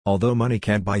Although money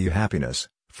can't buy you happiness,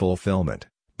 fulfillment,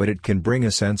 but it can bring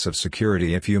a sense of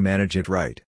security if you manage it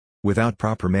right. Without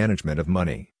proper management of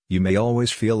money, you may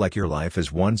always feel like your life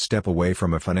is one step away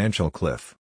from a financial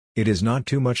cliff. It is not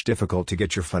too much difficult to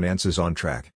get your finances on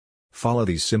track. Follow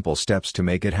these simple steps to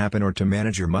make it happen or to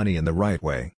manage your money in the right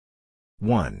way.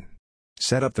 1.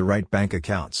 Set up the right bank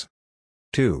accounts.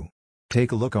 2.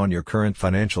 Take a look on your current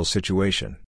financial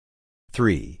situation.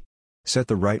 3. Set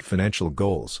the right financial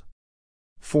goals.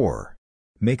 4.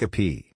 Make a P.